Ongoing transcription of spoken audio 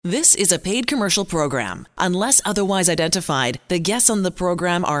This is a paid commercial program. Unless otherwise identified, the guests on the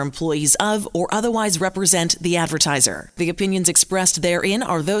program are employees of or otherwise represent the advertiser. The opinions expressed therein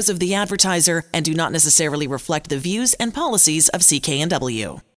are those of the advertiser and do not necessarily reflect the views and policies of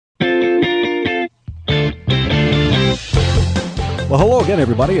CKNW. Well, hello again,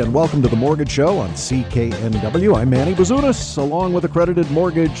 everybody, and welcome to the Mortgage Show on CKNW. I'm Manny Bazunas, along with accredited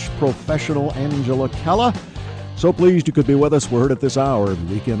mortgage professional Angela Calla. So pleased you could be with us. We're heard at this hour of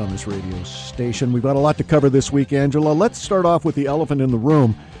the weekend on this radio station. We've got a lot to cover this week, Angela. Let's start off with the elephant in the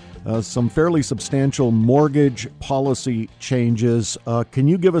room. Some fairly substantial mortgage policy changes. Can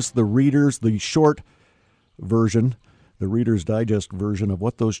you give us the short version, the Reader's Digest version of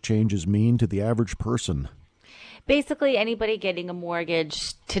what those changes mean to the average person? Basically, anybody getting a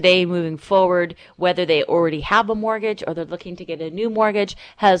mortgage today moving forward, whether they already have a mortgage or they're looking to get a new mortgage,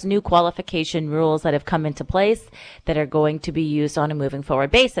 has new qualification rules that have come into place that are going to be used on a moving forward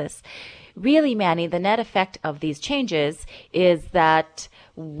basis. Really, Manny, the net effect of these changes is that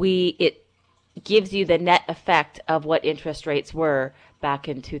it gives you the net effect of what interest rates were back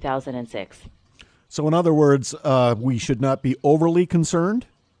in 2006. So in other words, we should not be overly concerned?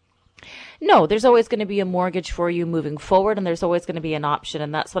 No, there's always going to be a mortgage for you moving forward, and there's always going to be an option.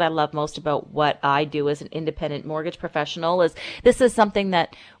 And that's what I love most about what I do as an independent mortgage professional is this is something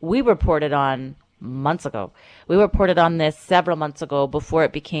that we reported on months ago. We reported on this several months ago before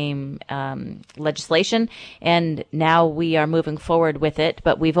it became legislation, and now we are moving forward with it,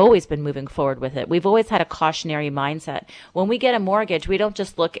 but we've always been moving forward with it. We've always had a cautionary mindset. When we get a mortgage, we don't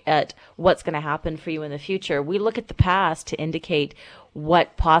just look at what's going to happen for you in the future. We look at the past to indicate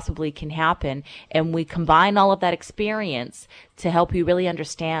what possibly can happen, and we combine all of that experience to help you really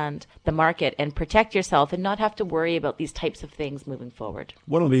understand the market and protect yourself and not have to worry about these types of things moving forward.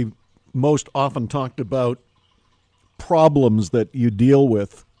 One of the most often talked about problems that you deal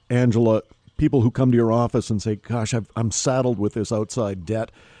with, Angela, people who come to your office and say, gosh, I'm saddled with this outside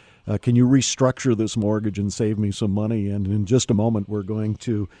debt. Can you restructure this mortgage and save me some money? And in just a moment, we're going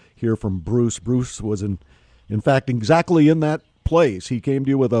to hear from Bruce. Bruce was in fact, exactly in that place. He came to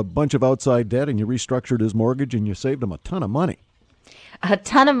you with a bunch of outside debt and you restructured his mortgage and you saved him a ton of money. A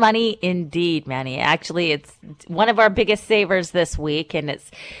ton of money indeed, Manny. Actually, it's one of our biggest savers this week, and it's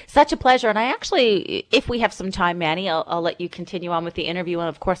such a pleasure. And I actually, if we have some time, Manny, I'll let you continue on with the interview. And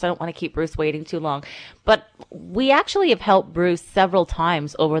of course, I don't want to keep Bruce waiting too long. But we actually have helped Bruce several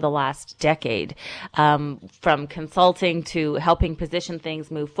times over the last decade, from consulting to helping position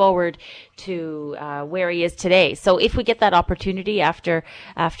things move forward to where he is today. So if we get that opportunity after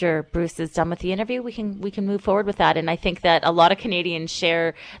Bruce is done with the interview, we can move forward with that. And I think that a lot of Canadians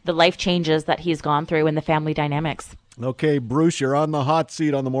share the life changes that he's gone through and the family dynamics. Okay, Bruce, you're on the hot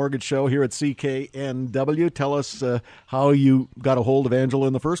seat on the Mortgage Show here at CKNW. Tell us how you got a hold of Angela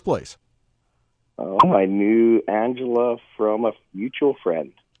in the first place. I knew Angela from a mutual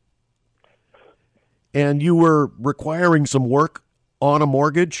friend. And you were requiring some work on a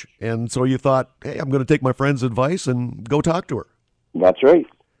mortgage, and so you thought, hey, I'm going to take my friend's advice and go talk to her. That's right.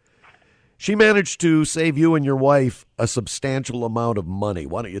 She managed to save you and your wife a substantial amount of money.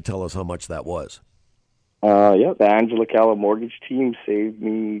 Why don't you tell us how much that was? The Angela Calla mortgage team saved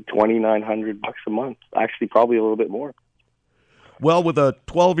me $2,900 a month. Actually, probably a little bit more. Well, with a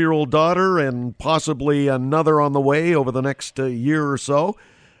 12-year-old daughter and possibly another on the way over the next year or so,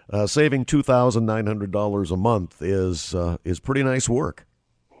 saving $2,900 a month is pretty nice work.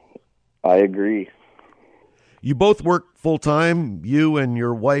 I agree. You both work full-time, you and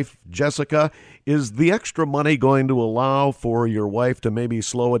your wife, Jessica. Is the extra money going to allow for your wife to maybe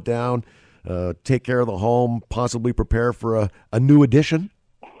slow it down, take care of the home, possibly prepare for a new addition?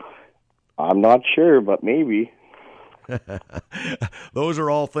 I'm not sure, but maybe. Those are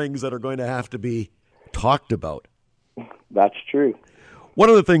all things that are going to have to be talked about. That's true. One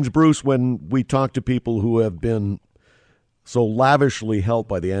of the things, Bruce, when we talk to people who have been so lavishly helped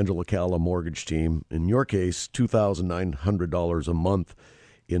by the Angela Calla mortgage team, in your case, $2,900 a month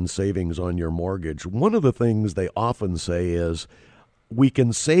in savings on your mortgage, one of the things they often say is, we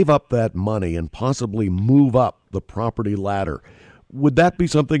can save up that money and possibly move up the property ladder. Would that be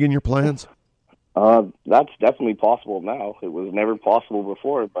something in your plans? That's definitely possible now. It was never possible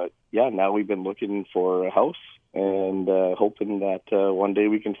before, but yeah, now we've been looking for a house and hoping that one day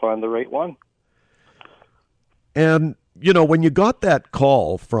we can find the right one. And, you know, when you got that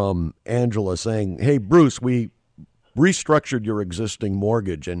call from Angela saying, hey, Bruce, we restructured your existing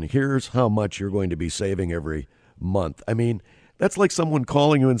mortgage and here's how much you're going to be saving every month. I mean, that's like someone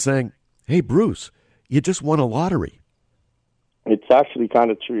calling you and saying, hey, Bruce, you just won a lottery. It's actually kind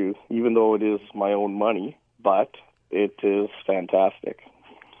of true, even though it is my own money, but it is fantastic.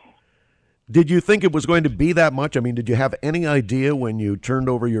 Did you think it was going to be that much? I mean, did you have any idea when you turned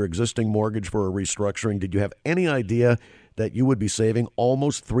over your existing mortgage for a restructuring? Did you have any idea that you would be saving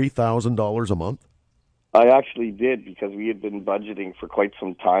almost $3,000 a month? I actually did, because we had been budgeting for quite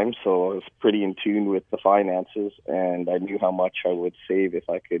some time, so I was pretty in tune with the finances, and I knew how much I would save if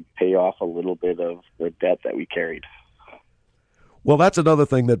I could pay off a little bit of the debt that we carried. Well, that's another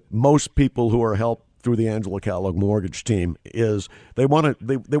thing that most people who are helped through the Angela Calla mortgage team is they want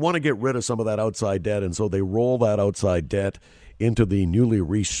to get rid of some of that outside debt, and so they roll that outside debt into the newly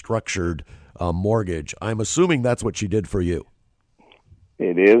restructured mortgage. I'm assuming that's what she did for you.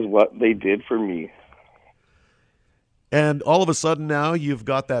 It is what they did for me. And all of a sudden now you've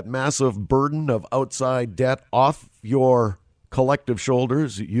got that massive burden of outside debt off your collective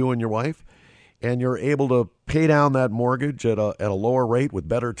shoulders, you and your wife, and you're able to pay down that mortgage at a lower rate with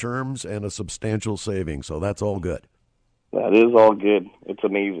better terms and a substantial savings. So that's all good. That is all good. It's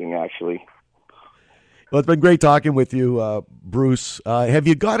amazing, actually. Well, it's been great talking with you, Bruce. Have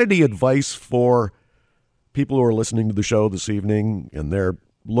you got any advice for people who are listening to the show this evening and they're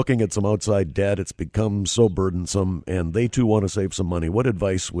looking at some outside debt? It's become so burdensome and they too want to save some money. What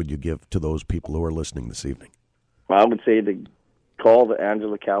advice would you give to those people who are listening this evening? I would say to call the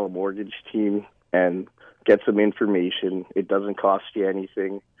Angela Calla mortgage team and get some information. It doesn't cost you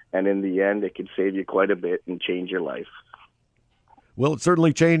anything, and in the end, it could save you quite a bit and change your life. Well, it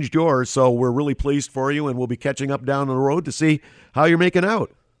certainly changed yours, so we're really pleased for you, and we'll be catching up down the road to see how you're making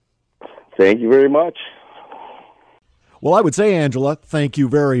out. Thank you very much. Well, I would say, Angela, thank you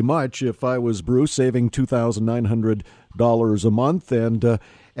very much. If I was Bruce, saving $2,900 a month, and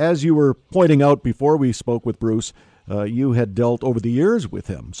as you were pointing out before we spoke with Bruce, you had dealt over the years with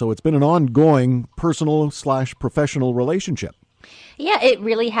him. So it's been an ongoing personal/professional relationship. Yeah, it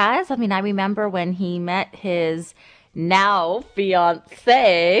really has. I mean, I remember when he met his now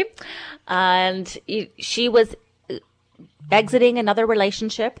fiance, and she was exiting another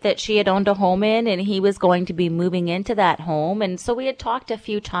relationship that she had owned a home in, and he was going to be moving into that home. And so we had talked a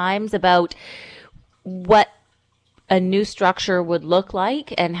few times about what a new structure would look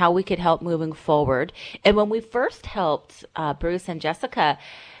like and how we could help moving forward. And when we first helped Bruce and Jessica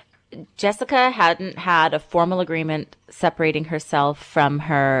hadn't had a formal agreement separating herself from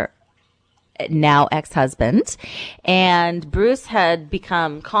her now ex-husband, and Bruce had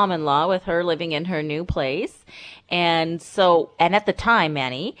become common law with her living in her new place. And at the time,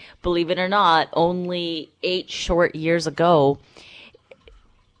 Manny, believe it or not, only 8 short years ago,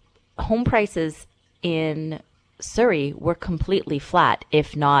 home prices in Surrey were completely flat,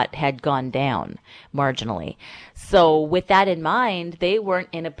 if not had gone down marginally. So with that in mind, they weren't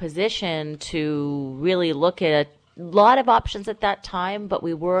in a position to really look at a lot of options at that time, but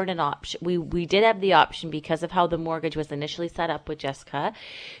we weren't an option. We did have the option, because of how the mortgage was initially set up with Jessica,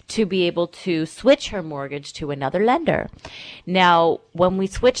 to be able to switch her mortgage to another lender. Now, when we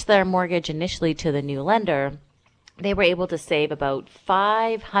switched their mortgage initially to the new lender, they were able to save about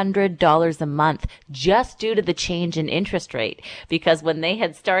 $500 a month just due to the change in interest rate. Because when they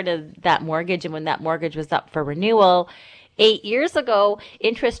had started that mortgage and when that mortgage was up for renewal 8 years ago,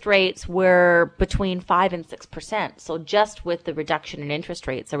 interest rates were between 5 and 6%. So just with the reduction in interest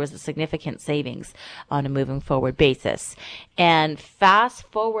rates, there was a significant savings on a moving forward basis. And fast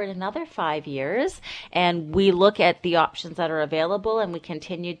forward another 5 years, and we look at the options that are available, and we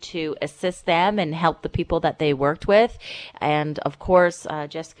continue to assist them and help the people that they worked with. And of course,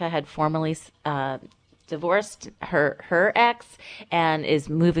 Jessica had formally divorced her ex and is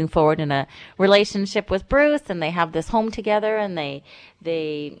moving forward in a relationship with Bruce, and they have this home together, and they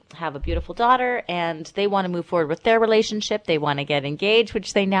have a beautiful daughter, and they want to move forward with their relationship. They want to get engaged,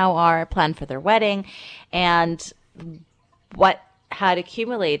 which they now are, plan for their wedding. And what had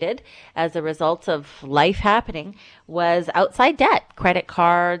accumulated as a result of life happening was outside debt, credit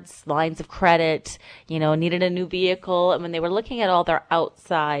cards, lines of credit, needed a new vehicle. And when they were looking at all their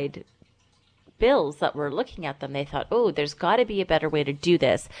outside bills that were looking at them, they thought, there's got to be a better way to do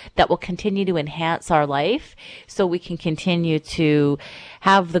this that will continue to enhance our life, so we can continue to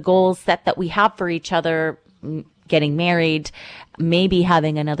have the goals set that we have for each other, getting married, maybe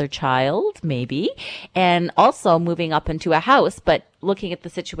having another child, maybe, and also moving up into a house. But looking at the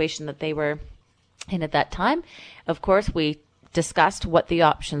situation that they were in at that time, of course, we discussed what the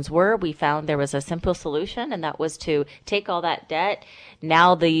options were. We found there was a simple solution, and that was to take all that debt.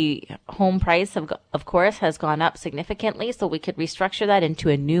 Now the home price, of course, has gone up significantly, so we could restructure that into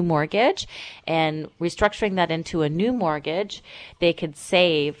a new mortgage. And restructuring that into a new mortgage, they could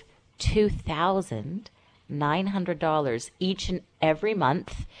save $2,900 each and every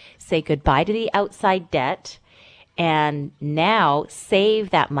month, say goodbye to the outside debt, and now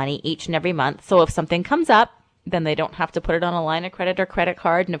save that money each and every month. So if something comes up, then they don't have to put it on a line of credit or credit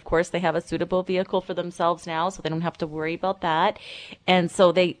card. And of course, they have a suitable vehicle for themselves now, so they don't have to worry about that. And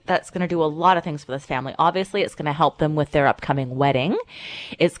so that's going to do a lot of things for this family. Obviously, it's going to help them with their upcoming wedding.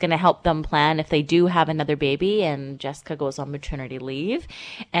 It's going to help them plan if they do have another baby and Jessica goes on maternity leave.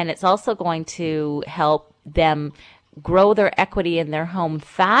 And it's also going to help them grow their equity in their home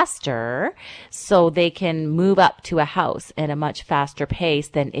faster so they can move up to a house at a much faster pace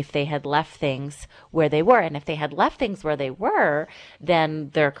than if they had left things where they were. And if they had left things where they were,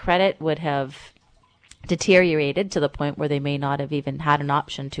 then their credit would have deteriorated to the point where they may not have even had an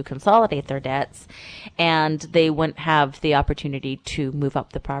option to consolidate their debts, and they wouldn't have the opportunity to move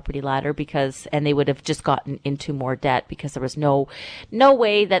up the property ladder and they would have just gotten into more debt because there was no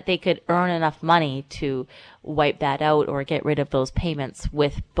way that they could earn enough money to wipe that out or get rid of those payments,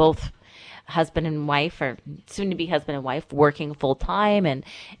 with both husband and wife, or soon to be husband and wife, working full time and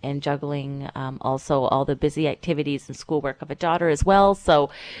juggling also all the busy activities and schoolwork of a daughter as well. So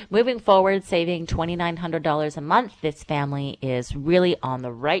moving forward, saving $2,900 a month, this family is really on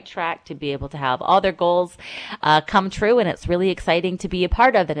the right track to be able to have all their goals come true. And it's really exciting to be a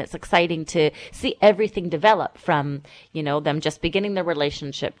part of, and it's exciting to see everything develop from, them just beginning their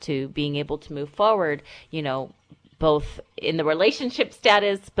relationship to being able to move forward, both in the relationship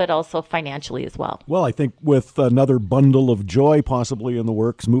status, but also financially as well. Well, I think with another bundle of joy possibly in the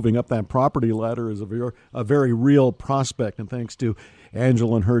works, moving up that property ladder is a very real prospect. And thanks to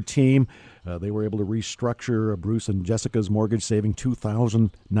Angela and her team, they were able to restructure Bruce and Jessica's mortgage, saving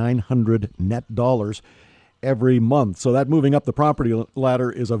 $2,900 net dollars every month. So that moving up the property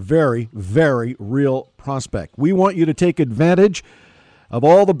ladder is a very, very real prospect. We want you to take advantage of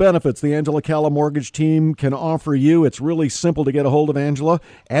all the benefits the Angela Calla mortgage team can offer you. It's really simple to get a hold of Angela.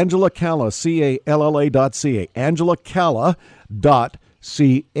 Angela Calla, CALLA.ca.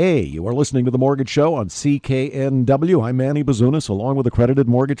 AngelaCalla.ca. You are listening to The Mortgage Show on CKNW. I'm Manny Bazunas, along with accredited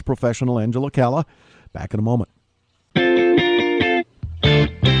mortgage professional Angela Calla. Back in a moment.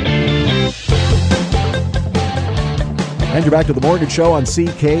 And you're back to The Mortgage Show on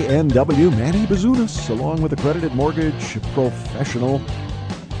CKNW. Manny Bazunas, along with accredited mortgage professional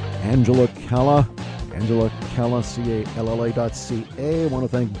Angela Calla. Angela Calla, CALLA.ca. I want to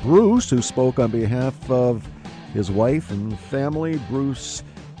thank Bruce, who spoke on behalf of his wife and family. Bruce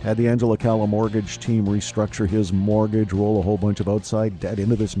had the Angela Calla mortgage team restructure his mortgage, roll a whole bunch of outside debt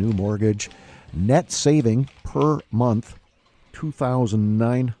into this new mortgage. Net saving per month,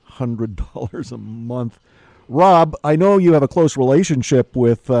 $2,900 a month. Rob, I know you have a close relationship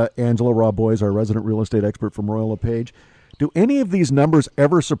with Angela. Rob Boys, our resident real estate expert from Royal LePage. Do any of these numbers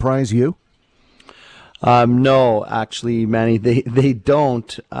ever surprise you? No, actually, Manny, they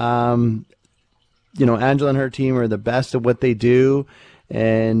don't. Angela and her team are the best at what they do.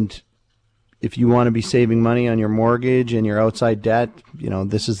 And if you want to be saving money on your mortgage and your outside debt,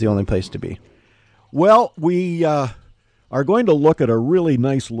 this is the only place to be. Well, we are going to look at a really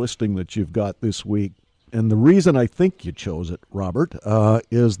nice listing that you've got this week. And the reason I think you chose it, Robert,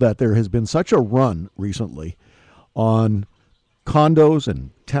 is that there has been such a run recently on condos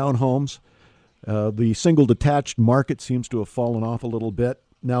and townhomes. The single detached market seems to have fallen off a little bit.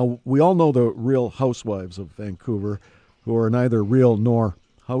 Now, we all know the Real Housewives of Vancouver, who are neither real nor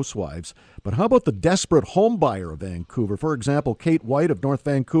housewives. But how about the desperate home buyer of Vancouver? For example, Kate White of North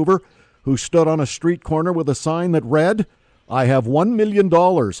Vancouver, who stood on a street corner with a sign that read, "I have $1 million.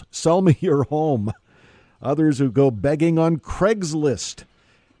 Sell me your home." Others who go begging on Craigslist.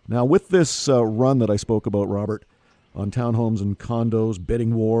 Now, with this run that I spoke about, Robert, on townhomes and condos,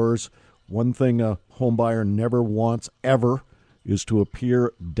 bidding wars, one thing a home buyer never wants ever is to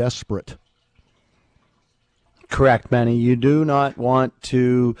appear desperate. Correct, Manny. You do not want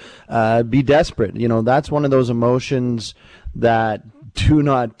to be desperate. That's one of those emotions that do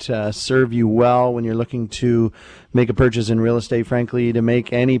not serve you well when you're looking to make a purchase in real estate. Frankly, to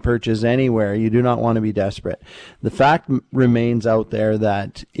make any purchase anywhere, you do not want to be desperate. The fact remains out there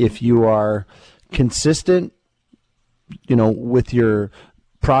that if you are consistent, with your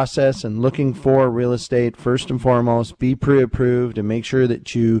process and looking for real estate, first and foremost, be pre-approved and make sure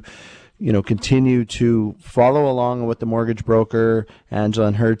that you continue to follow along with the mortgage broker, Angela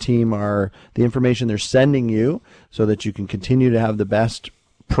and her team, are the information they're sending you so that you can continue to have the best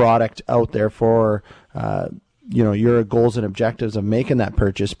product out there for, your goals and objectives of making that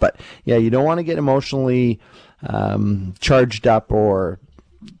purchase. But yeah, you don't want to get emotionally charged up or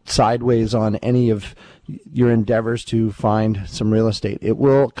sideways on any of your endeavors to find some real estate. It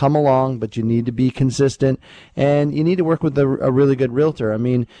will come along, but you need to be consistent, and you need to work with a really good realtor. I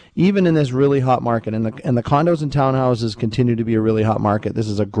mean, even in this really hot market, and the condos and townhouses continue to be a really hot market, this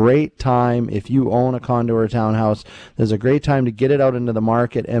is a great time. If you own a condo or a townhouse, there's a great time to get it out into the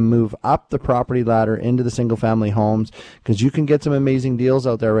market and move up the property ladder into the single family homes, because you can get some amazing deals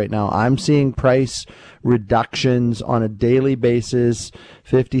out there right now. I'm seeing price reductions on a daily basis,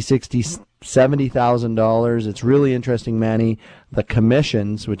 $50,000, $60,000, $70,000. It's really interesting, Manny. The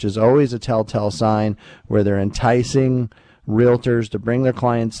commissions, which is always a telltale sign where they're enticing realtors to bring their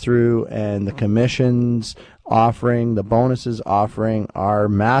clients through, and the commissions offering, the bonuses offering are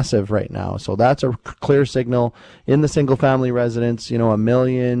massive right now. So that's a clear signal in the single family residence, $1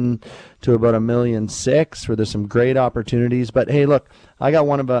 million to about $1.6 million, where there's some great opportunities. But hey, look, I got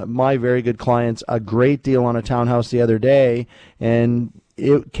one of my very good clients a great deal on a townhouse the other day, and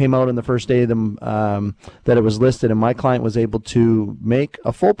it came out in the first day that it was listed, and my client was able to make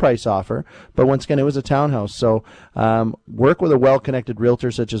a full price offer. But once again, it was a townhouse. So work with a well-connected realtor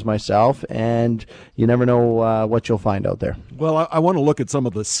such as myself, and you never know what you'll find out there. Well, I want to look at some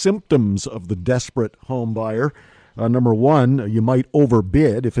of the symptoms of the desperate home buyer. Number one, you might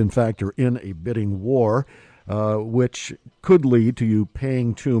overbid if in fact you're in a bidding war, which could lead to you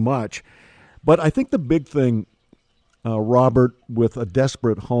paying too much. But I think the big thing, Robert, with a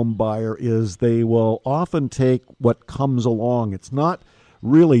desperate home buyer is they will often take what comes along. It's not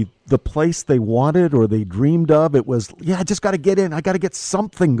really the place they wanted or they dreamed of. It was, I just got to get in. I got to get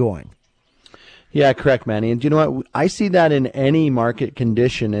something going. Yeah, correct, Manny. And you know what? I see that in any market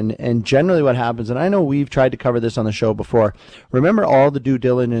condition. And generally what happens, and I know we've tried to cover this on the show before, remember all the due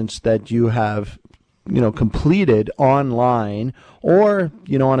diligence that you have completed online, or,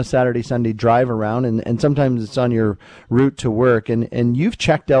 on a Saturday, Sunday drive around, and sometimes it's on your route to work, and you've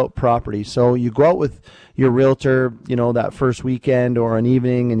checked out property. So you go out with your realtor, that first weekend or an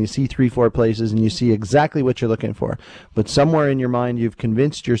evening, and you see 3-4 places, and you see exactly what you're looking for. But somewhere in your mind, you've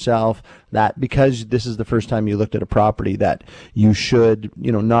convinced yourself that because this is the first time you looked at a property, that you should,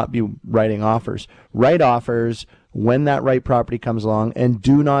 not be writing offers. Write offers when that right property comes along, and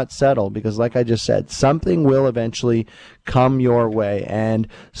do not settle, because like I just said, something will eventually come your way. And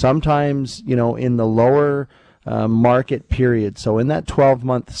sometimes, in the lower market period, so in that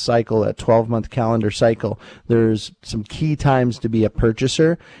 12-month cycle, that 12-month calendar cycle, there's some key times to be a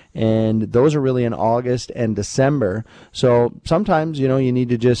purchaser, and those are really in August and December. So sometimes, you need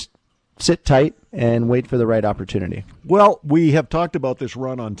to just sit tight and wait for the right opportunity. Well, we have talked about this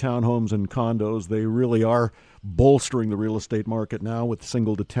run on townhomes and condos. They really are bolstering the real estate market now, with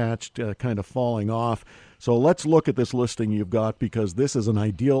single detached kind of falling off. So let's look at this listing you've got, because this is an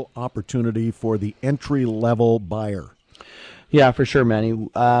ideal opportunity for the entry-level buyer. Yeah, for sure, Manny.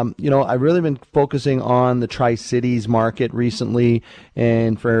 I've really been focusing on the Tri-Cities market recently,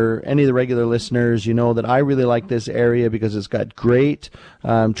 and for any of the regular listeners, that I really like this area because it's got great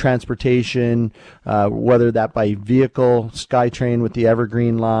transportation, whether that by vehicle, SkyTrain with the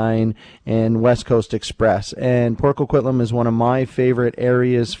Evergreen line, and West Coast Express. And Port Coquitlam is one of my favorite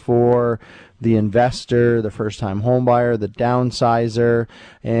areas for the investor, the first-time home buyer, the downsizer.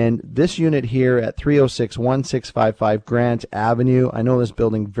 And this unit here at 306-1655 Grant Avenue, I know this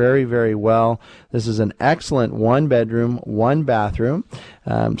building very, very well. This is an excellent one-bedroom, one-bathroom.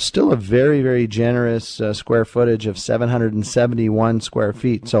 Still a very, very generous square footage of 771 square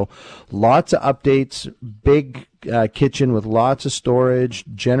feet. So lots of updates, big kitchen with lots of storage,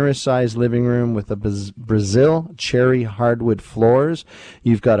 generous sized living room with a Brazil cherry hardwood floors.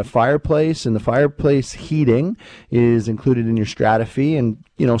 You've got a fireplace, and the fireplace heating is included in your strata fee, and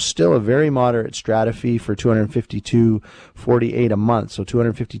still a very moderate strata fee for $252.48 a month, so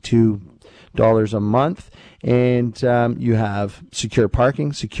 $252 a month. And you have secure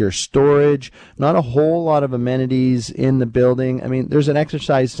parking, secure storage, not a whole lot of amenities in the building. I mean, there's an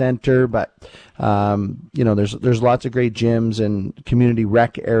exercise center, but there's lots of great gyms and community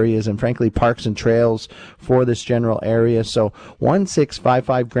rec areas, and frankly parks and trails for this general area. So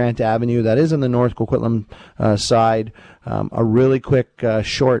 1655 Grant Avenue, that is in the North Coquitlam side. A really quick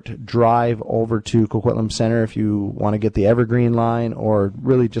short drive over to Coquitlam Center if you want to get the Evergreen line, or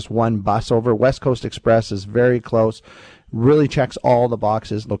really just one bus over. West Coast Express is very close, really checks all the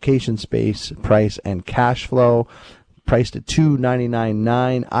boxes: location, space, price, and cash flow. Priced at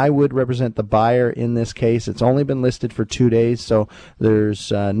 $299,900. I would represent the buyer in this case. It's only been listed for 2 days, so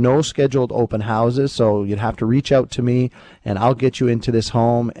there's no scheduled open houses. So you'd have to reach out to me, and I'll get you into this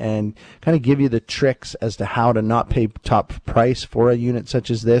home and kind of give you the tricks as to how to not pay top price for a unit such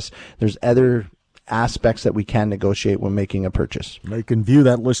as this. There's other aspects that we can negotiate when making a purchase. You can view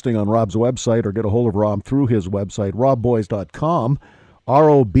that listing on Rob's website or get a hold of Rob through his website, robboys.com,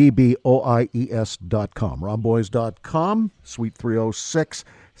 ROBBOIES.com, robboys.com, Suite 306,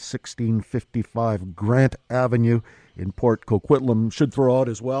 1655 Grant Avenue in Port Coquitlam. Should throw out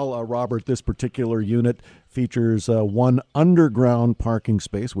as well, Robert, this particular unit features one underground parking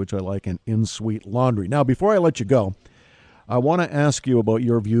space, which I like, an in-suite laundry. Now, before I let you go, I want to ask you about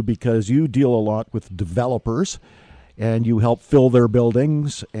your view, because you deal a lot with developers and you help fill their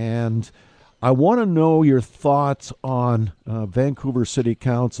buildings, and I want to know your thoughts on Vancouver City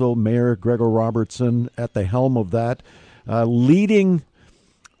Council, Mayor Gregor Robertson at the helm of that, leading,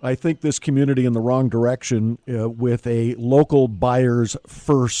 I think, this community in the wrong direction with a local buyers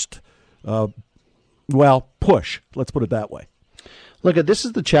first, push. Let's put it that way. Look, this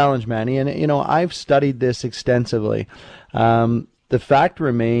is the challenge, Manny, and I've studied this extensively. The fact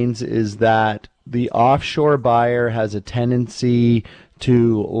remains is that the offshore buyer has a tendency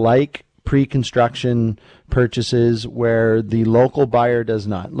to like pre-construction purchases where the local buyer does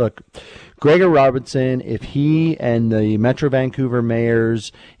not. Look, Gregor Robertson, if he and the Metro Vancouver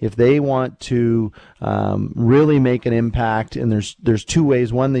mayors, if they want to really make an impact, and there's two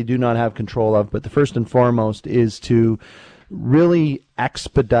ways. One, they do not have control of, but the first and foremost is to really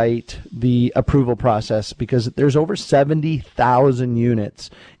expedite the approval process, because there's over 70,000 units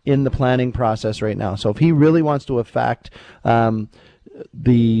in the planning process right now. So if he really wants to affect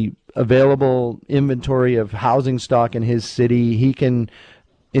the available inventory of housing stock in his city, he can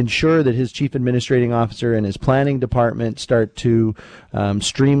ensure that his chief administrating officer and his planning department start to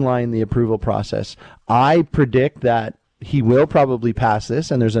streamline the approval process. I predict that he will probably pass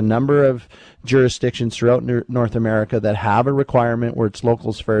this, and there's a number of jurisdictions throughout North America that have a requirement where it's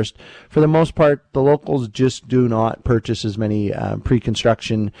locals first. For the most part, the locals just do not purchase as many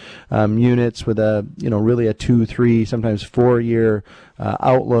pre-construction units with a really a 2, 3, sometimes 4-year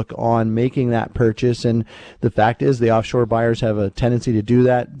outlook on making that purchase. And the fact is, the offshore buyers have a tendency to do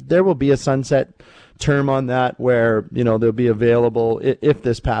that. There will be a sunset term on that where they'll be available if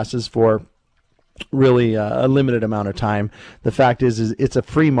this passes for really a limited amount of time. The fact is it's a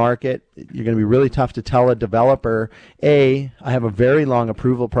free market. You're going to be really tough to tell a developer, I have a very long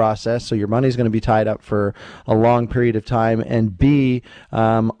approval process, so your money's going to be tied up for a long period of time, and B,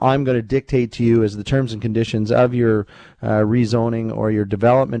 I'm going to dictate to you as the terms and conditions of your rezoning or your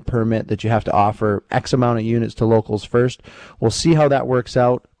development permit that you have to offer X amount of units to locals first. We'll see how that works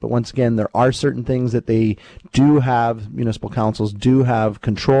out. But once again, there are certain things that they do have, municipal councils do have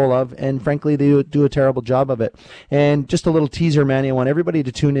control of, and frankly, they do a terrible job of it. And just a little teaser, Manny, I want everybody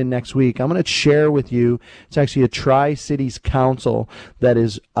to tune in next week. I'm going to share with you, it's actually a Tri-Cities Council that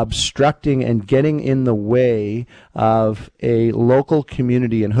is obstructing and getting in the way of a local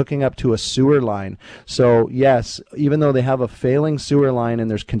community and hooking up to a sewer line. So yes, even though they have a failing sewer line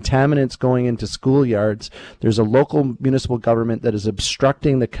and there's contaminants going into schoolyards, there's a local municipal government that is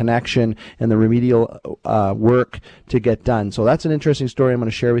obstructing the connection and the remedial work to get done. So that's an interesting story I'm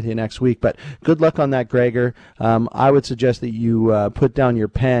going to share with you next week. But good luck on that, Gregor. I would suggest that you put down your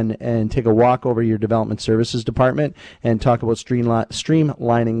pen and take a walk over your development services department and talk about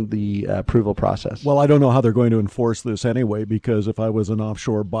streamlining the approval process. Well, I don't know how they're going to enforce this anyway, because if I was an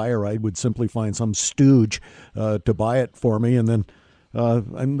offshore buyer, I would simply find some stooge to buy it for me and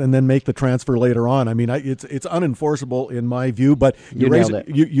then make the transfer later on. I mean, it's unenforceable in my view. But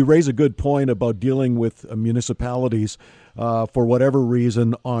you raise a good point about dealing with municipalities for whatever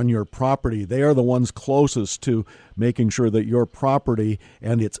reason on your property. They are the ones closest to making sure that your property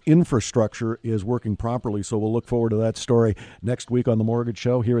and its infrastructure is working properly. So we'll look forward to that story next week on The Mortgage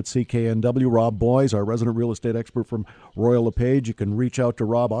Show here at CKNW. Rob Boies, our resident real estate expert from Royal LePage. You can reach out to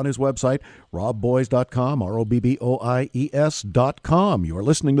Rob on his website, robboies.com, ROBBOIES.com. You are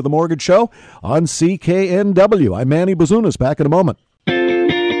listening to The Mortgage Show on CKNW. I'm Manny Bazunas. Back in a moment.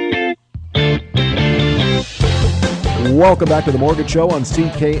 Welcome back to The Mortgage Show on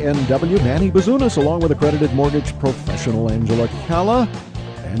CKNW. Manny Bazunas, along with accredited mortgage professional Angela Calla.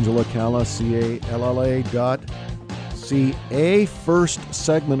 Angela Calla, CALLA.ca. First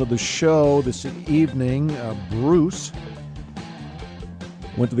segment of the show this evening, Bruce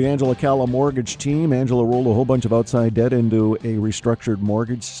went to the Angela Calla mortgage team. Angela rolled a whole bunch of outside debt into a restructured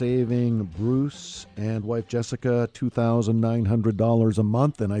mortgage, saving Bruce and wife Jessica $2,900 a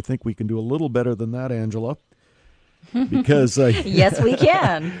month. And I think we can do a little better than that, Angela. Because yes, we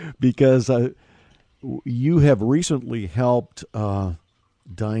can. Because you have recently helped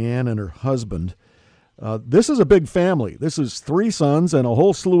Diane and her husband. This is a big family. This is 3 sons and a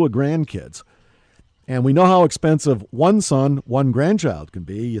whole slew of grandkids. And we know how expensive one son, one grandchild can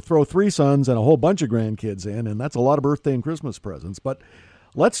be. You throw 3 sons and a whole bunch of grandkids in, and that's a lot of birthday and Christmas presents. But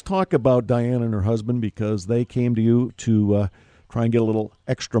let's talk about Diane and her husband, because they came to you to try and get a little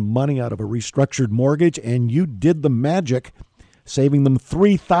extra money out of a restructured mortgage, and you did the magic, saving them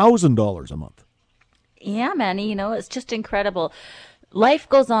 $3,000 a month. Yeah, Manny, it's just incredible. Life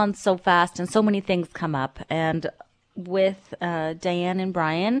goes on so fast and so many things come up. And with Diane and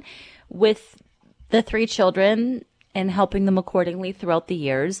Brian, with the 3 children and helping them accordingly throughout the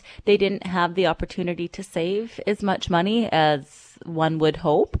years, they didn't have the opportunity to save as much money as one would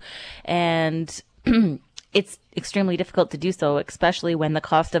hope. And it's extremely difficult to do so, especially when the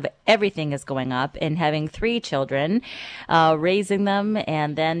cost of everything is going up, and having 3 children, raising them,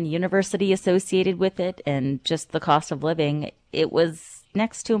 and then university associated with it, and just the cost of living. It was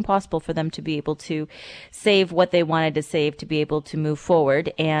next to impossible for them to be able to save what they wanted to save to be able to move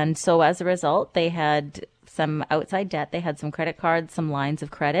forward. And so as a result, they had some outside debt. They had some credit cards, some lines of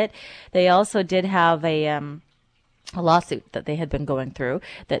credit. They also did have a lawsuit that they had been going through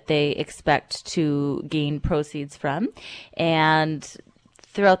that they expect to gain proceeds from. And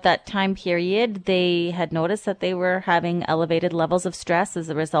throughout that time period, they had noticed that they were having elevated levels of stress as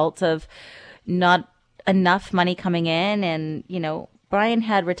a result of not enough money coming in. And, Brian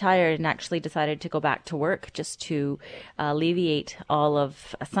had retired and actually decided to go back to work just to alleviate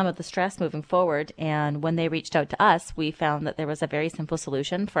some of the stress moving forward. And when they reached out to us, we found that there was a very simple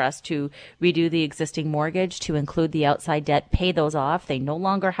solution for us to redo the existing mortgage, to include the outside debt, pay those off. They no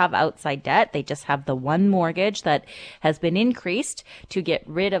longer have outside debt. They just have the one mortgage that has been increased to get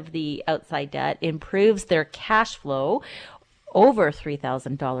rid of the outside debt, improves their cash flow over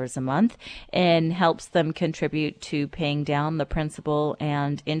 $3,000 a month, and helps them contribute to paying down the principal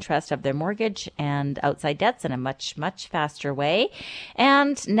and interest of their mortgage and outside debts in a much, much faster way.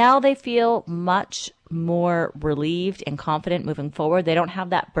 And now they feel much more relieved and confident moving forward. They don't have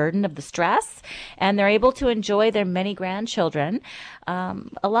that burden of the stress, and they're able to enjoy their many grandchildren a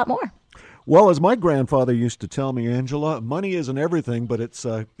lot more. Well, as my grandfather used to tell me, Angela, money isn't everything, but it's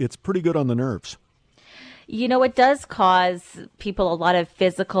pretty good on the nerves. It does cause people a lot of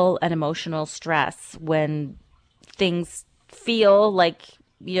physical and emotional stress when things feel like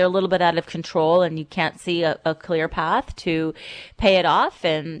you're a little bit out of control and you can't see a clear path to pay it off.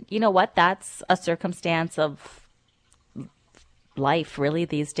 And you know what? That's a circumstance of life, really,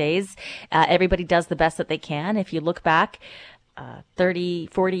 these days. Everybody does the best that they can. If you look back 30,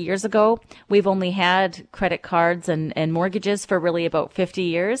 40 years ago, we've only had credit cards and mortgages for really about 50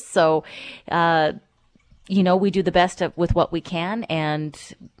 years. So, we do the best with what we can, and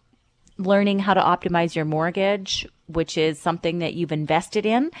learning how to optimize your mortgage, which is something that you've invested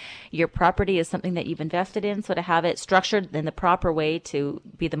in. Your property is something that you've invested in. So to have it structured in the proper way to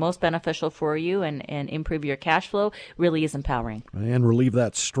be the most beneficial for you and improve your cash flow really is empowering. And relieve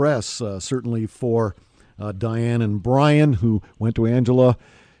that stress, certainly for Diane and Brian, who went to Angela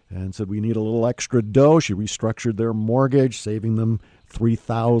and said, we need a little extra dough. She restructured their mortgage, saving them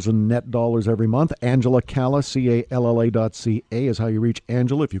 $3,000 net dollars every month. Angela Calla, CALLA.ca is how you reach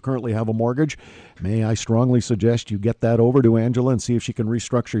Angela if you currently have a mortgage. May I strongly suggest you get that over to Angela and see if she can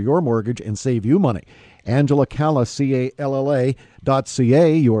restructure your mortgage and save you money. Angela Calla, CALLA.ca.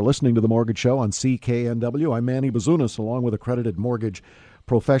 You are listening to The Mortgage Show on CKNW. I'm Manny Bazunas, along with accredited mortgage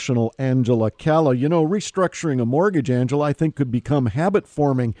professional Angela Calla. Restructuring a mortgage, Angela, I think could become habit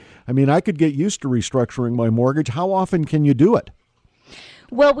forming. I mean, I could get used to restructuring my mortgage. How often can you do it?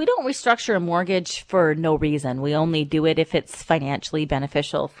 Well, we don't restructure a mortgage for no reason. We only do it if it's financially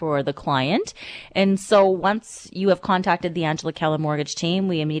beneficial for the client. And so once you have contacted the Angela Calla mortgage team,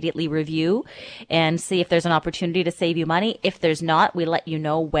 we immediately review and see if there's an opportunity to save you money. If there's not, we let you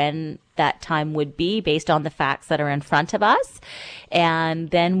know when that time would be based on the facts that are in front of us. And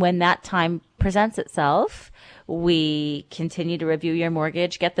then when that time presents itself, we continue to review your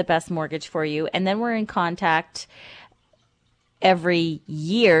mortgage, get the best mortgage for you, and then we're in contact every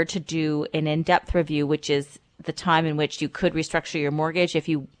year to do an in-depth review, which is the time in which you could restructure your mortgage if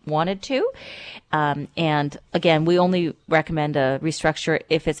you wanted to. And again, we only recommend a restructure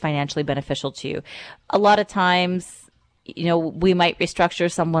if it's financially beneficial to you. A lot of times, we might restructure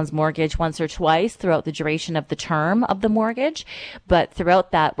someone's mortgage once or twice throughout the duration of the term of the mortgage. But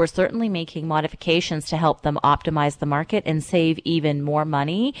throughout that, we're certainly making modifications to help them optimize the market and save even more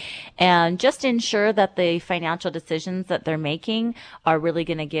money, and just ensure that the financial decisions that they're making are really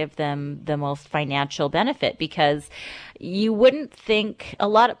going to give them the most financial benefit. Because you wouldn't think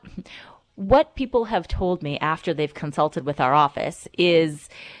what people have told me after they've consulted with our office is,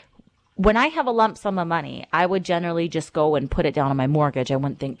 when I have a lump sum of money, I would generally just go and put it down on my mortgage. I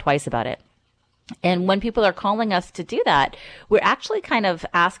wouldn't think twice about it. And when people are calling us to do that, we're actually kind of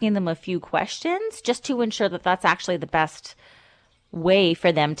asking them a few questions just to ensure that that's actually the best way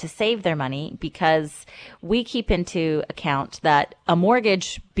for them to save their money, because we keep into account that a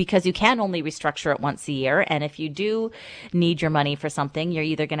mortgage, because you can only restructure it once a year, and if you do need your money for something, you're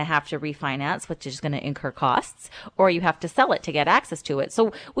either going to have to refinance, which is going to incur costs, or you have to sell it to get access to it.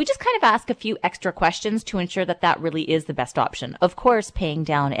 So we just kind of ask a few extra questions to ensure that that really is the best option. Of course, paying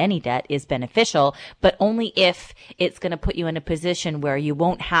down any debt is beneficial, but only if it's going to put you in a position where you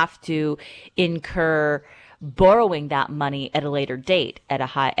won't have to incur borrowing that money at a later date at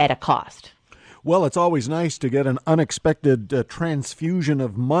a cost. Well, it's always nice to get an unexpected transfusion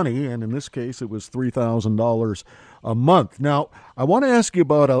of money, and in this case, it was $3,000 a month. Now, I want to ask you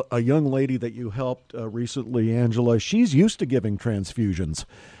about a young lady that you helped recently, Angela. She's used to giving transfusions.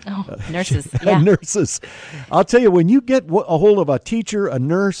 Oh, nurses. Yeah. Nurses. I'll tell you, when you get a hold of a teacher, a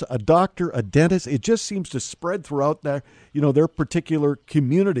nurse, a doctor, a dentist, it just seems to spread throughout their particular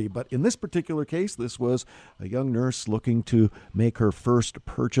community. But in this particular case, this was a young nurse looking to make her first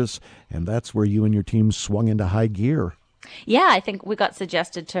purchase, and that's where you and your team swung into high gear. Yeah, I think we got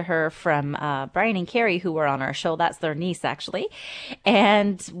suggested to her from Brian and Carrie, who were on our show. That's their niece, actually.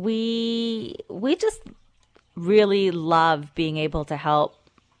 And we just really love being able to help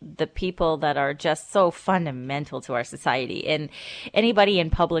the people that are just so fundamental to our society. And anybody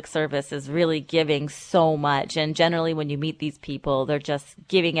in public service is really giving so much. And generally when you meet these people, they're just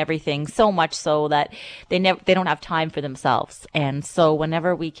giving everything, so much so that they don't have time for themselves. And so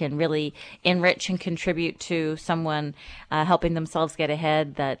whenever we can really enrich and contribute to someone helping themselves get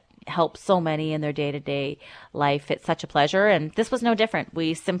ahead, that help so many in their day-to-day life, it's such a pleasure. And this was no different.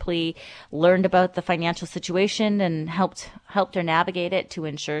 We simply learned about the financial situation and helped her navigate it to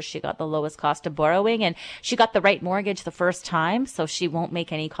ensure she got the lowest cost of borrowing, and she got the right mortgage the first time, so she won't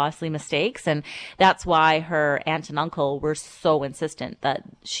make any costly mistakes. And that's why her aunt and uncle were so insistent that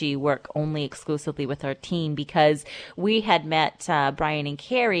she work only exclusively with our team, because we had met Brian and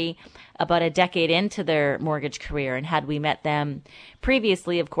Carrie about a decade into their mortgage career, and had we met them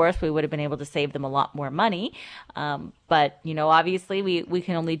previously, of course, we would have been able to save them a lot more money. But, obviously we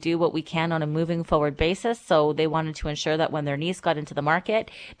can only do what we can on a moving forward basis. So they wanted to ensure that when their niece got into the market,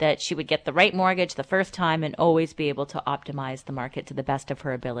 that she would get the right mortgage the first time and always be able to optimize the market to the best of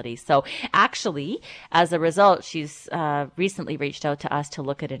her ability. So actually, as a result, she's recently reached out to us to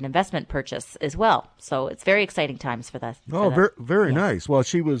look at an investment purchase as well. So it's very exciting times for this. Very nice. Well,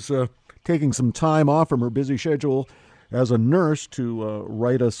 she was taking some time off from her busy schedule as a nurse to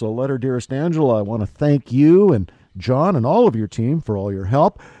write us a letter. Dearest Angela, I want to thank you and John and all of your team for all your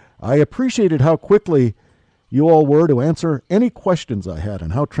help. I appreciated how quickly you all were to answer any questions I had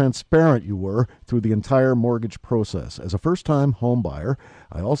and how transparent you were through the entire mortgage process. As a first-time home buyer,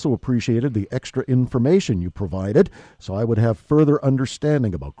 I also appreciated the extra information you provided so I would have further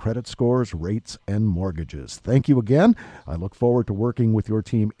understanding about credit scores, rates, and mortgages. Thank you again. I look forward to working with your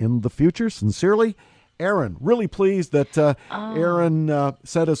team in the future. Sincerely, Erin. Really pleased that Erin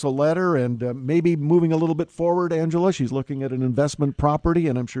sent us a letter, and maybe moving a little bit forward, Angela, she's looking at an investment property,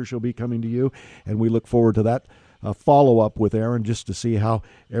 and I'm sure she'll be coming to you, and we look forward to that follow-up with Erin just to see how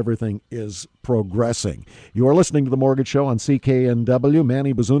everything is progressing. You are listening to The Mortgage Show on CKNW.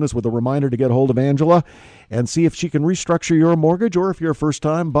 Manny Bazunas with a reminder to get hold of Angela and see if she can restructure your mortgage, or if you're a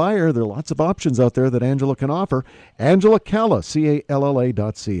first-time buyer, there are lots of options out there that Angela can offer. Angela Calla,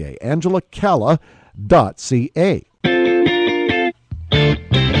 CALLA.ca. Angela Calla.ca.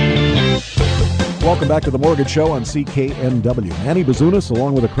 Welcome back to The Mortgage Show on CKNW. Manny Bazunas,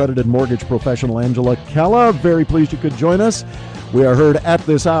 along with accredited mortgage professional Angela Calla. Very pleased you could join us. We are heard at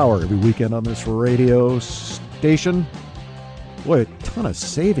this hour every weekend on this radio station. Boy, a ton of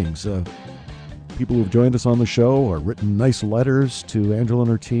savings. People who've joined us on the show or written nice letters to Angela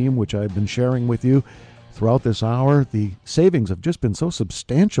and her team, which I've been sharing with you throughout this hour. The savings have just been so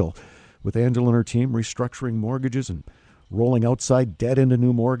substantial with Angela and her team restructuring mortgages and rolling outside debt into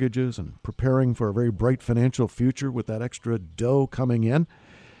new mortgages and preparing for a very bright financial future with that extra dough coming in.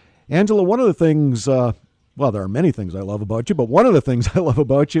 Angela, one of the things, well, there are many things I love about you, but one of the things I love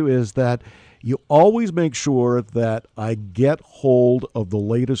about you is that you always make sure that I get hold of the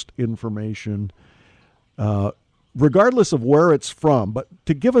latest information, regardless of where it's from, but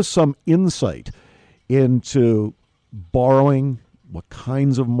to give us some insight into borrowing, what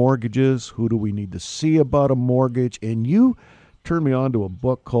kinds of mortgages, who do we need to see about a mortgage. And you turned me on to a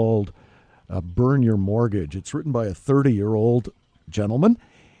book called Burn Your Mortgage. It's written by a 30-year-old gentleman,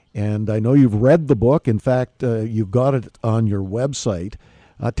 and I know you've read the book. In fact, you've got it on your website.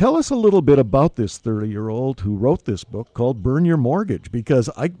 Tell us a little bit about this 30-year-old who wrote this book called Burn Your Mortgage, because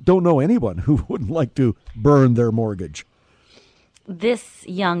I don't know anyone who wouldn't like to burn their mortgage. This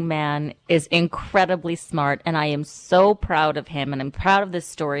young man is incredibly smart, and I am so proud of him, and I'm proud of this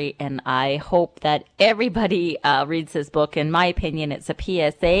story, and I hope that everybody reads this book. In my opinion, it's a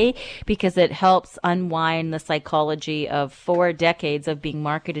PSA because it helps unwind the psychology of 4 decades of being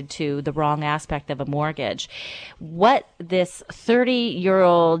marketed to the wrong aspect of a mortgage. What this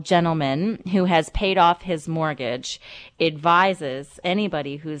 30-year-old gentleman who has paid off his mortgage advises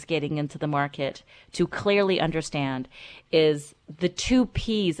anybody who's getting into the market to clearly understand is the 2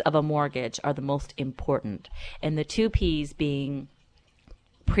 P's of a mortgage are the most important. And the 2 P's being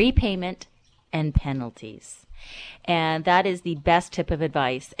prepayment and penalties. And that is the best tip of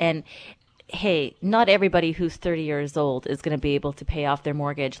advice. And hey, not everybody who's 30 years old is going to be able to pay off their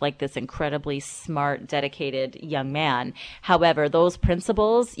mortgage like this incredibly smart, dedicated young man. However, those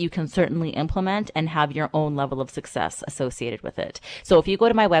principles you can certainly implement and have your own level of success associated with it. So if you go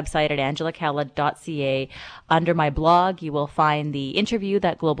to my website at angelacalla.ca, under my blog, you will find the interview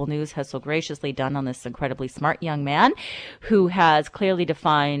that Global News has so graciously done on this incredibly smart young man who has clearly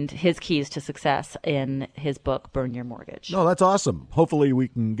defined his keys to success in his book, Burn Your Mortgage. No, that's awesome. Hopefully we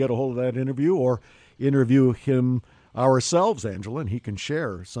can get a hold of that interview or interview him ourselves, Angela, and he can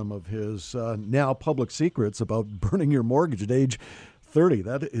share some of his now public secrets about burning your mortgage at age 30.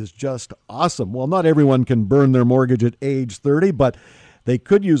 That is just awesome. Well, not everyone can burn their mortgage at age 30, but they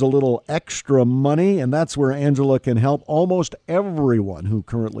could use a little extra money, and that's where Angela can help almost everyone who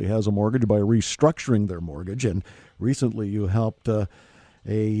currently has a mortgage by restructuring their mortgage. And recently you helped a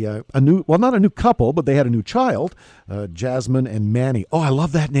new, well, not a new couple, but they had a new child, Jasmine and Manny. Oh, I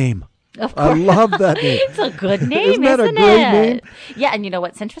love that name. Of course. I love that name. It's a good name, Isn't that a isn't great it? name? Yeah, and you know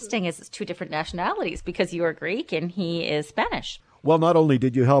what's interesting is it's 2 different nationalities because you are Greek and he is Spanish. Well, not only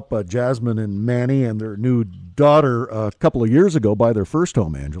did you help Jasmine and Manny and their new daughter a couple of years ago buy their first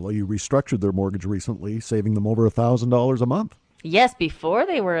home, Angela, you restructured their mortgage recently, saving them over $1,000 a month. Yes, before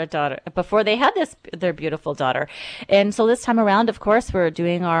they had their beautiful daughter. And so this time around, of course, we're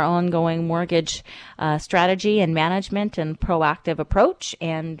doing our ongoing mortgage strategy and management and proactive approach.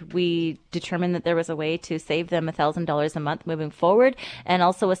 And we determined that there was a way to save them $1,000 a month moving forward and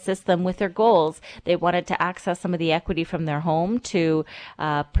also assist them with their goals. They wanted to access some of the equity from their home to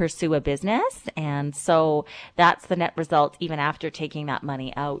pursue a business. And so that's the net result, even after taking that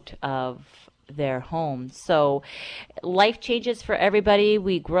money out of their home. So life changes for everybody.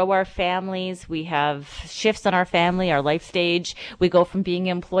 We grow our families. We have shifts in our family, our life stage. We go from being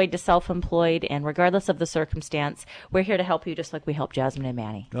employed to self-employed. And regardless of the circumstance, we're here to help you just like we helped Jasmine and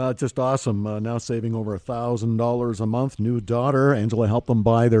Manny. Just awesome. Now saving over $1,000 a month. New daughter. Angela helped them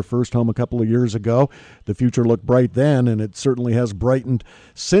buy their first home a couple of years ago. The future looked bright then, and it certainly has brightened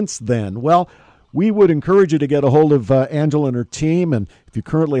since then. Well, we would encourage you to get a hold of Angela and her team. And if you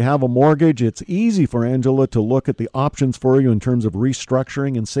currently have a mortgage, it's easy for Angela to look at the options for you in terms of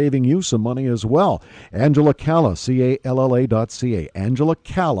restructuring and saving you some money as well. Angela Calla, CALLA.ca.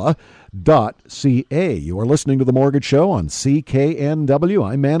 AngelaCalla.ca. You are listening to The Mortgage Show on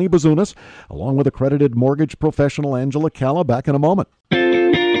CKNW. I'm Manny Bazunas, along with accredited mortgage professional Angela Calla. Back in a moment.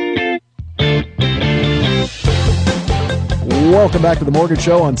 Welcome back to The Mortgage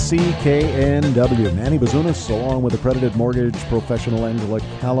Show on CKNW. Manny Bazunas, along with accredited mortgage professional Angela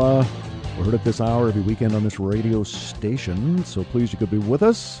Calla. We're heard at this hour every weekend on this radio station, so please you could be with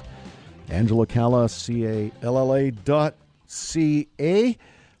us. Angela Calla, CALLA.ca.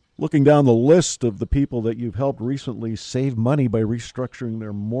 Looking down the list of the people that you've helped recently save money by restructuring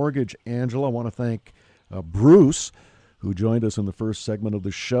their mortgage, Angela, I want to thank Bruce, who joined us in the first segment of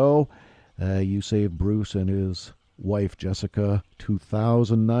the show. You saved Bruce and his wife Jessica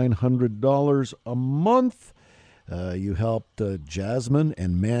 $2,900 a month. You helped Jasmine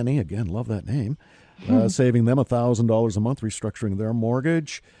and Manny, again, love that name, saving them $1,000 a month, restructuring their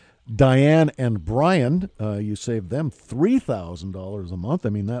mortgage. Diane and Brian, you saved them $3,000 a month. I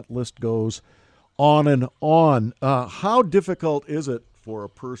mean, that list goes on and on. How difficult is it for a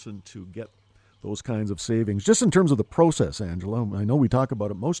person to get those kinds of savings, just in terms of the process, Angela? I know we talk about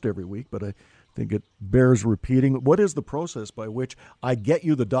it most every week, but I think it bears repeating. What is the process by which I get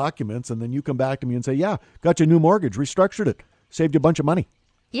you the documents and then you come back to me and say, yeah, got you a new mortgage, restructured it, saved you a bunch of money?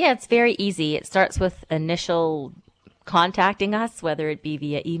 Yeah, it's very easy. It starts with initial contacting us, whether it be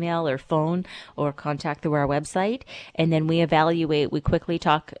via email or phone or contact through our website. And then we evaluate, we quickly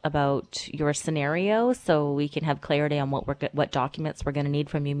talk about your scenario so we can have clarity on what documents we're going to need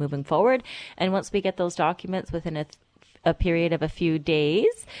from you moving forward. And once we get those documents within a period of a few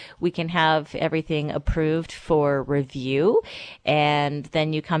days, we can have everything approved for review. And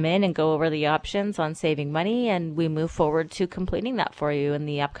then you come in and go over the options on saving money, and we move forward to completing that for you in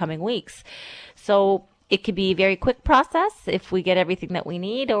the upcoming weeks. So it could be a very quick process if we get everything that we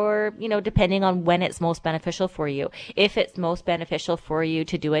need, or, depending on when it's most beneficial for you. If it's most beneficial for you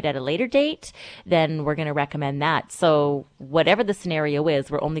to do it at a later date, then we're going to recommend that. So whatever the scenario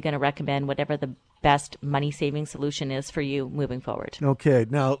is, we're only going to recommend whatever the best money saving solution is for you moving forward. Okay,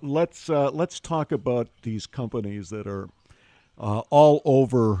 now let's talk about these companies that are all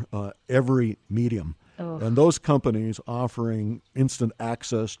over every medium. And those companies offering instant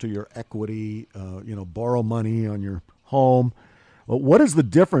access to your equity, borrow money on your home. Well, what is the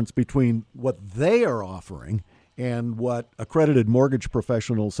difference between what they are offering and what accredited mortgage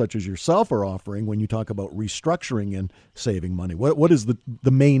professionals such as yourself are offering when you talk about restructuring and saving money? What is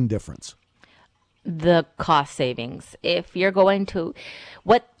the main difference? The cost savings. If you're going to,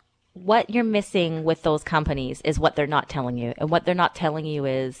 what you're missing with those companies is what they're not telling you. And what they're not telling you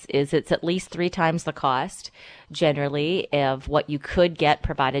is it's at least 3 times the cost, generally, of what you could get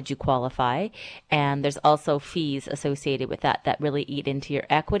provided you qualify. And there's also fees associated with that really eat into your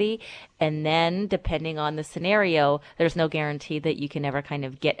equity. And then, depending on the scenario, there's no guarantee that you can ever kind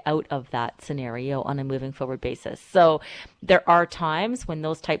of get out of that scenario on a moving forward basis. So there are times when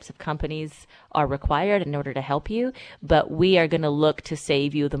those types of companies are required in order to help you, but we are going to look to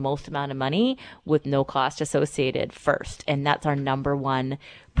save you the most amount of money with no cost associated first. And that's our number one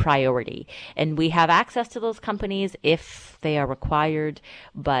priority. And we have access to those companies if they are required,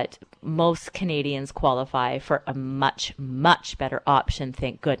 but most Canadians qualify for a much, much better option,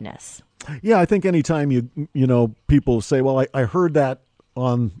 thank goodness. Yeah, I think anytime people say, well, I heard that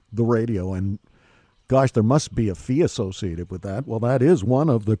on the radio, and gosh, there must be a fee associated with that. Well, that is one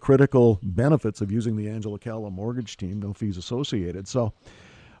of the critical benefits of using the Angela Calla mortgage team, no fees associated. So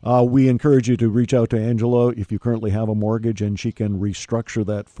we encourage you to reach out to Angela if you currently have a mortgage, and she can restructure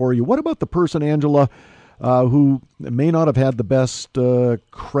that for you. What about the person, Angela, who may not have had the best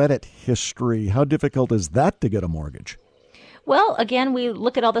credit history? How difficult is that to get a mortgage? Well, again, we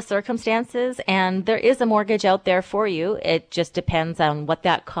look at all the circumstances, and there is a mortgage out there for you. It just depends on what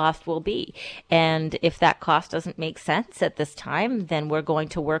that cost will be. And if that cost doesn't make sense at this time, then we're going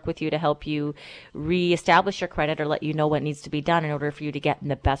to work with you to help you reestablish your credit or let you know what needs to be done in order for you to get in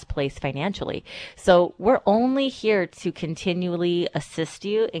the best place financially. So we're only here to continually assist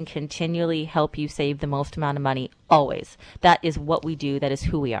you and continually help you save the most amount of money, always. That is what we do. That is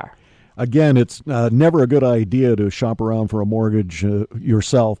who we are. Again, it's never a good idea to shop around for a mortgage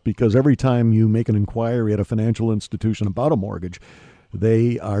yourself, because every time you make an inquiry at a financial institution about a mortgage,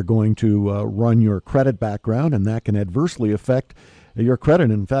 they are going to run your credit background, and that can adversely affect your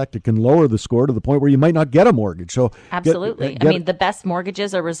credit. In fact, it can lower the score to the point where you might not get a mortgage. So absolutely. The best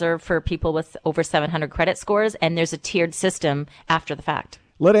mortgages are reserved for people with over 700 credit scores, and there's a tiered system after the fact.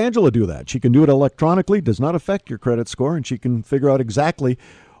 Let Angela do that. She can do it electronically, does not affect your credit score, and she can figure out exactly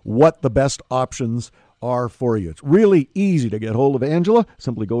what the best options are for you. It's really easy to get hold of Angela.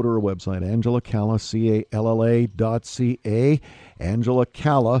 Simply go to her website, angelacalla.ca,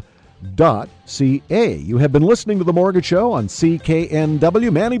 angelacalla.ca. You have been listening to The Mortgage Show on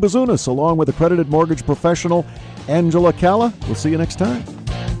CKNW. Manny Bazunas, along with accredited mortgage professional Angela Calla. We'll see you next time.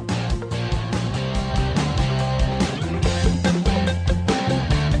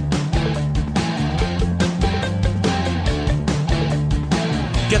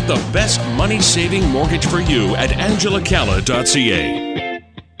 Get the best money-saving mortgage for you at angelacalla.ca.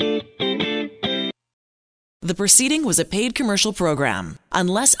 The proceeding was a paid commercial program.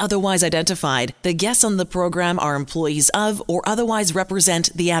 Unless otherwise identified, the guests on the program are employees of or otherwise represent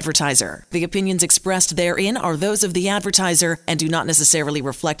the advertiser. The opinions expressed therein are those of the advertiser and do not necessarily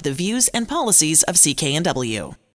reflect the views and policies of CKNW.